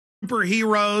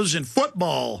superheroes in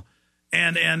football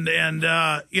and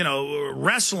you know,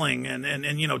 wrestling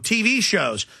and you know, TV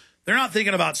shows. They're not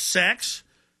thinking about sex,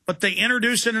 but they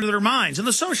introduce it into their minds. And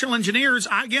the social engineers,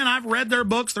 again, I've read their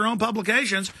books, their own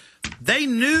publications. They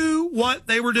knew what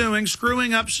they were doing,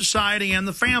 screwing up society and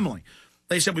the family.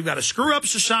 They said, we've got to screw up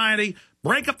society,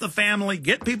 break up the family,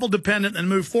 get people dependent, and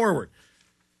move forward.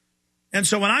 And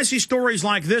so when I see stories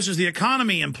like this as the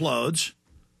economy implodes,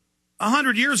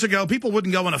 100 years ago, people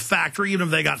wouldn't go in a factory even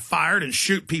if they got fired and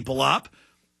shoot people up.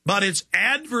 But it's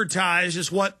advertised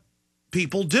as what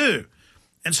people do.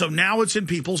 And so now it's in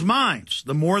people's minds.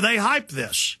 The more they hype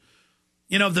this.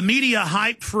 You know, if the media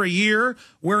hyped for a year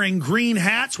wearing green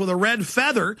hats with a red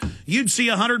feather, you'd see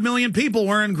 100 million people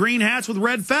wearing green hats with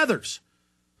red feathers.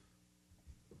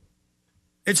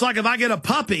 It's like if I get a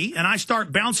puppy and I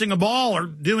start bouncing a ball or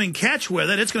doing catch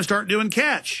with it, it's going to start doing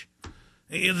catch.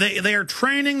 They are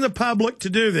training the public to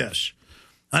do this.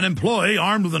 An employee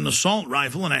armed with an assault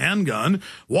rifle and a handgun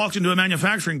walked into a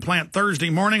manufacturing plant Thursday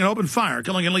morning and opened fire,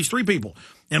 killing at least 3 people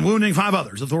and wounding 5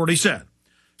 others, authorities said.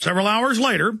 Several hours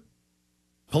later,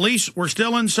 police were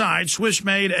still inside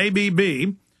Swiss-made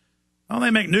ABB. Oh,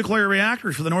 they make nuclear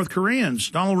reactors for the North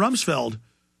Koreans. Donald Rumsfeld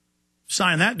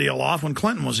signed that deal off when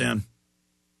Clinton was in.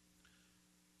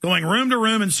 Going room to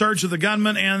room in search of the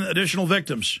gunman and additional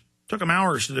victims. Took them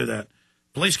hours to do that.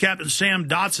 Police Captain Sam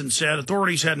Dotson said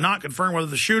authorities had not confirmed whether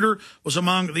the shooter was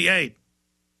among the 8.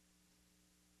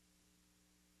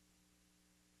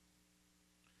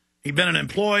 He'd been an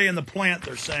employee in the plant,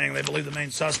 they're saying. They believe the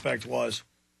main suspect was.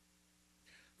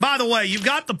 By the way, you've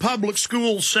got the public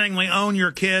schools saying they own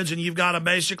your kids, and you've got to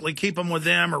basically keep them with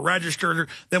them or register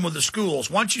them with the schools.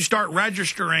 Once you start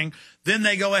registering, then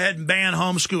they go ahead and ban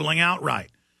homeschooling outright.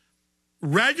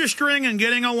 Registering and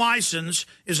getting a license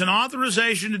is an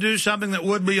authorization to do something that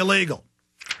would be illegal.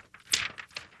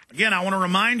 Again, I want to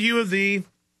remind you of the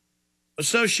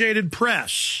Associated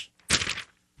Press.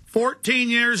 14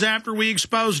 years after we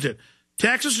exposed it,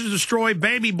 Texas has destroyed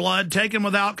baby blood taken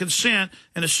without consent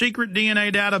in a secret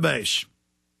DNA database.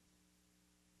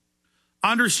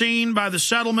 Underseen by the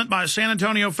settlement by a San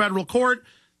Antonio federal court,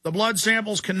 the blood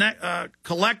samples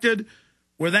collected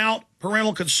without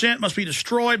parental consent must be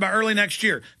destroyed by early next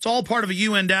year. It's all part of a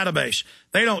UN database.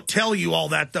 They don't tell you all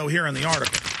that, though, here in the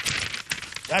article.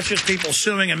 That's just people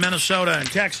suing in Minnesota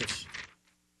and Texas.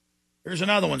 Here's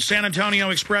another one. San Antonio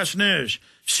Express News.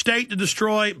 State to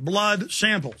destroy blood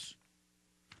samples.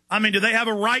 I mean, do they have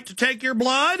a right to take your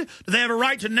blood? Do they have a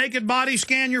right to naked body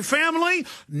scan your family?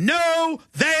 No,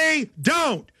 they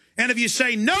don't. And if you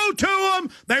say no to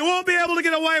them, they won't be able to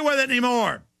get away with it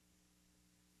anymore.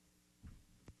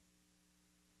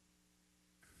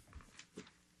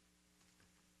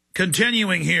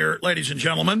 Continuing here, ladies and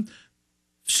gentlemen,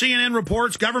 CNN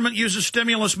reports government uses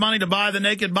stimulus money to buy the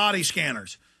naked body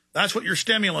scanners. That's what your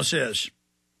stimulus is.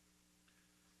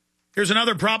 Here's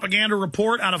another propaganda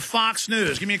report out of Fox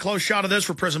News. Give me a close shot of this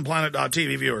for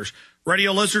PrisonPlanet.tv viewers.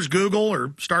 Radio listeners, Google or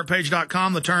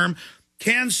startpage.com the term,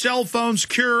 can cell phones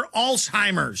cure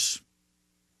Alzheimer's?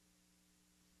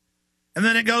 And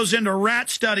then it goes into rat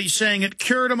studies saying it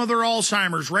cured them of their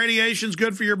Alzheimer's. Radiation's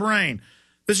good for your brain.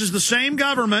 This is the same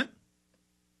government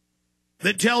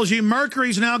that tells you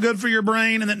mercury's now good for your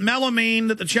brain and that melamine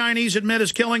that the Chinese admit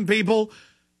is killing people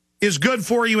is good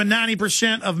for you in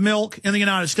 90% of milk in the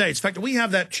United States. In fact, we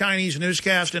have that Chinese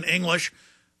newscast in English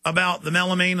about the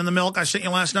melamine in the milk I sent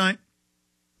you last night.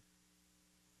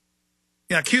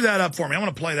 Yeah, cue that up for me. I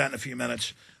want to play that in a few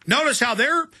minutes. Notice how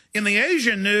they're, in the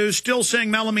Asian news, still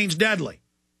saying melamine's deadly.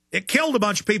 It killed a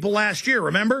bunch of people last year,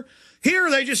 remember?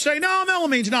 Here they just say, no,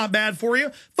 melamine's not bad for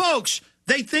you. Folks,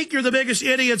 they think you're the biggest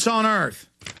idiots on earth.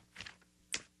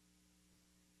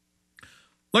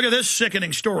 Look at this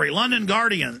sickening story. London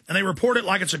Guardian, and they report it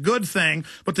like it's a good thing,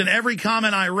 but then every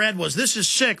comment I read was, this is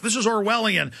sick, this is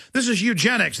Orwellian, this is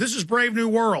eugenics, this is Brave New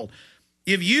World.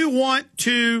 If you want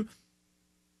to...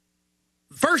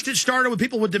 First, it started with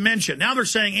people with dementia. Now they're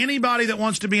saying anybody that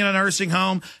wants to be in a nursing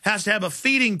home has to have a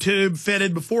feeding tube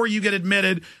fitted before you get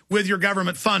admitted with your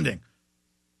government funding.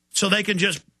 So they can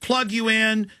just plug you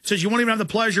in, says you won't even have the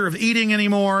pleasure of eating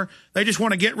anymore. They just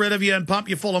want to get rid of you and pump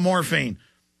you full of morphine.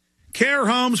 Care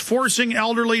homes forcing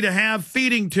elderly to have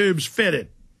feeding tubes fitted.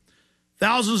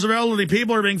 Thousands of elderly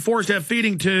people are being forced to have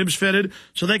feeding tubes fitted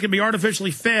so they can be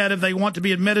artificially fed if they want to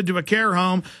be admitted to a care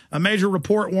home, a major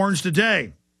report warns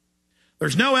today.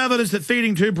 There's no evidence that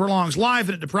feeding tube prolongs life,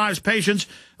 and it deprives patients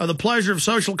of the pleasure of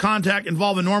social contact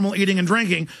involved in normal eating and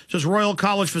drinking, says Royal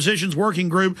College Physicians Working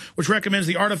Group, which recommends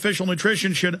the artificial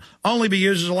nutrition should only be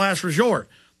used as a last resort.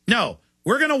 No,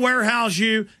 we're going to warehouse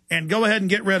you and go ahead and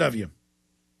get rid of you.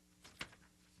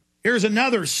 Here's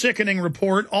another sickening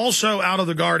report, also out of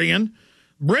The Guardian.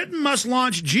 Britain must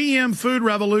launch GM food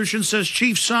revolution, says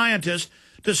chief scientist,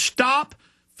 to stop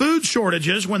food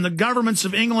shortages when the governments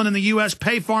of England and the U.S.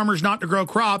 pay farmers not to grow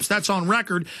crops. That's on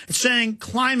record. It's saying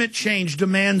climate change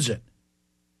demands it.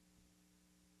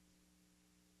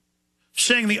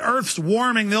 Saying the Earth's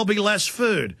warming, there'll be less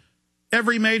food.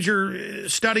 Every major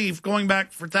study going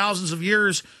back for thousands of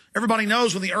years, everybody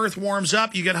knows when the Earth warms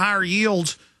up, you get higher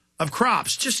yields of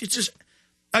crops. It's just,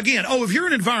 again, oh, if you're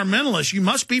an environmentalist, you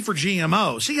must be for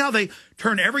GMO. See how they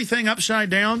turn everything upside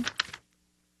down?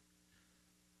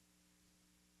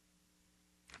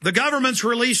 The government's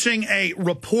releasing a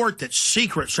report that's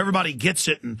secret, so everybody gets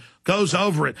it and goes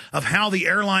over it, of how the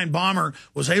airline bomber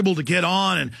was able to get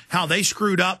on and how they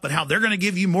screwed up, but how they're going to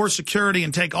give you more security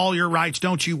and take all your rights.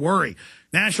 Don't you worry.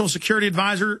 National Security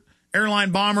Advisor,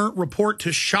 airline bomber report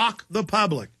to shock the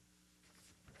public.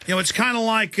 You know, it's kind of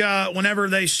like whenever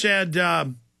they said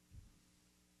that,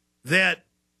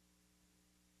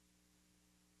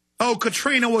 oh,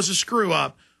 Katrina was a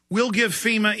screw-up. We'll give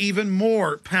FEMA even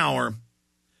more power.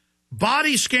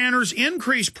 Body scanners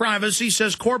increase privacy,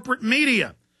 says corporate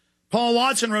media. Paul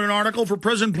Watson wrote an article for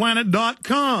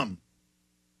PrisonPlanet.com.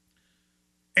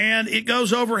 And it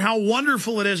goes over how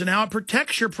wonderful it is and how it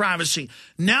protects your privacy.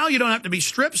 Now you don't have to be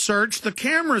strip searched. The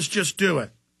cameras just do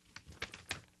it.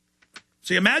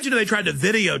 See, imagine if they tried to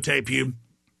videotape you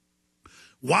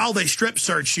while they strip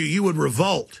search you, you would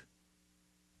revolt.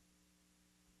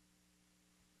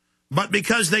 But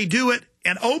because they do it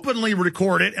and openly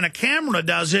record it, and a camera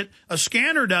does it, a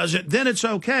scanner does it, then it's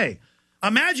okay.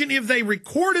 Imagine if they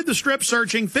recorded the strip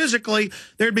searching physically,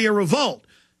 there'd be a revolt.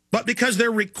 But because they're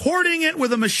recording it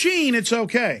with a machine, it's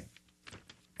okay.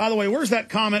 By the way, where's that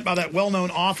comment by that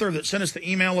well-known author that sent us the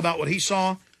email about what he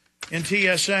saw in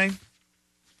TSA?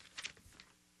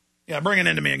 Yeah, bring it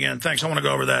into me again. Thanks. I want to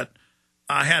go over that.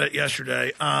 I had it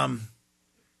yesterday.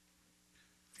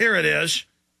 Here it is.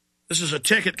 This is a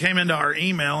ticket came into our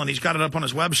email, and he's got it up on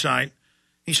his website.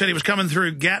 He said he was coming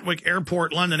through Gatwick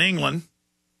Airport, London, England.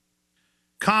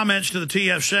 Comments to the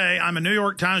TSA. I'm a New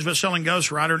York Times bestselling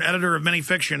ghostwriter and editor of many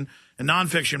fiction and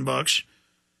nonfiction books.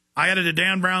 I edited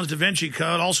Dan Brown's Da Vinci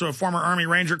Code, also a former Army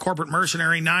Ranger, corporate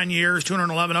mercenary, 9 years,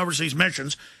 211 overseas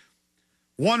missions.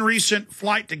 One recent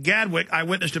flight to Gatwick, I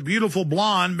witnessed a beautiful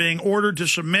blonde being ordered to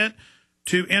submit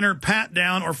to enter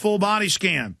pat-down or full-body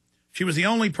scan. She was the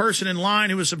only person in line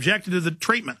who was subjected to the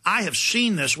treatment. I have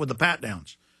seen this with the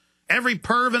pat-downs. Every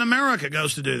perv in America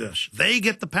goes to do this. They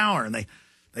get the power, and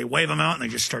they wave them out, and they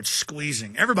just start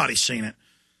squeezing. Everybody's seen it.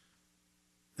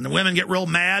 And the women get real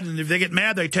mad, and if they get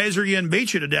mad, they taser you and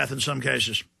beat you to death in some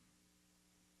cases.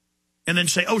 And then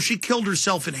say, oh, she killed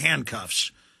herself in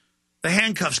handcuffs. The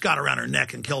handcuffs got around her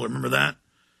neck and killed her. Remember that?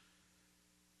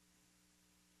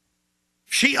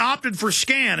 She opted for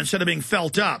scan instead of being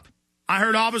felt up. I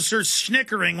heard officers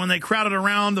snickering when they crowded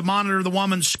around to monitor the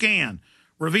woman's scan,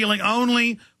 revealing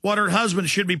only what her husband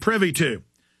should be privy to.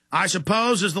 I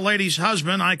suppose, as the lady's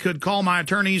husband, I could call my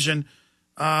attorneys in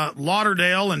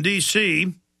Lauderdale and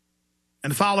D.C.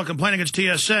 and file a complaint against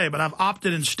TSA, but I've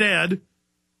opted instead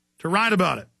to write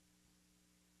about it.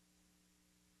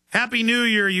 Happy New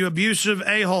Year, you abusive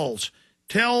a-holes.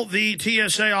 Tell the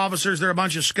TSA officers they're a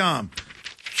bunch of scum.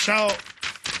 So,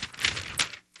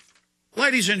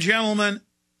 ladies and gentlemen,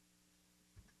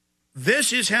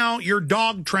 this is how you're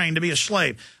dog trained to be a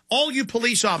slave. All you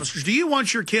police officers, do you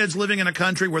want your kids living in a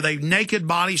country where they naked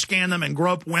body scan them and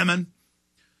grope women?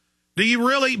 Do you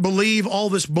really believe all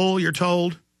this bull you're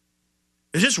told?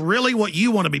 Is this really what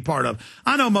you want to be part of?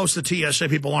 I know most of the TSA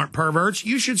people aren't perverts.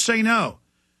 You should say no.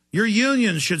 Your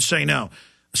unions should say no.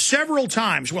 Several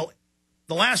times, well,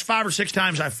 the last 5 or 6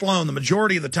 times I've flown, the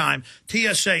majority of the time,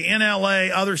 TSA in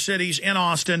L.A., other cities, in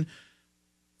Austin,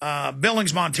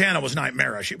 Billings, Montana was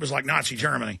nightmarish. It was like Nazi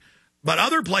Germany. But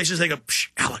other places, they go, psh,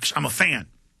 Alex, I'm a fan.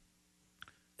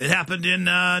 It happened in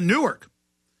Newark.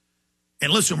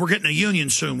 And listen, we're getting a union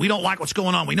soon. We don't like what's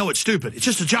going on. We know it's stupid. It's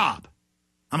just a job.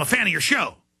 I'm a fan of your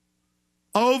show.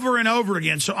 Over and over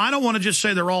again. So I don't want to just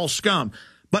say they're all scum.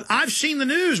 But I've seen the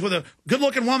news with a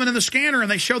good-looking woman in the scanner,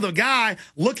 and they show the guy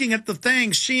looking at the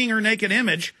thing, seeing her naked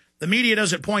image. The media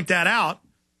doesn't point that out.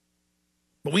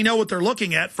 But we know what they're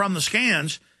looking at from the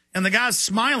scans. And the guy's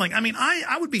smiling. I mean,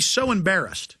 I would be so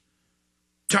embarrassed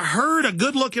to herd a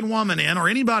good-looking woman in or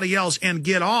anybody else and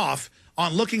get off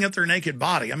on looking at their naked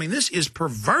body. I mean, this is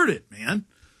perverted, man.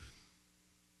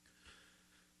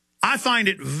 I find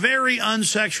it very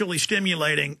unsexually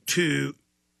stimulating to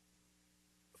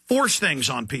force things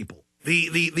on people.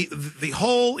 The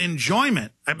whole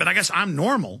enjoyment, but I guess I'm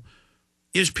normal,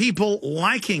 is people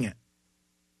liking it.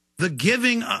 The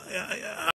giving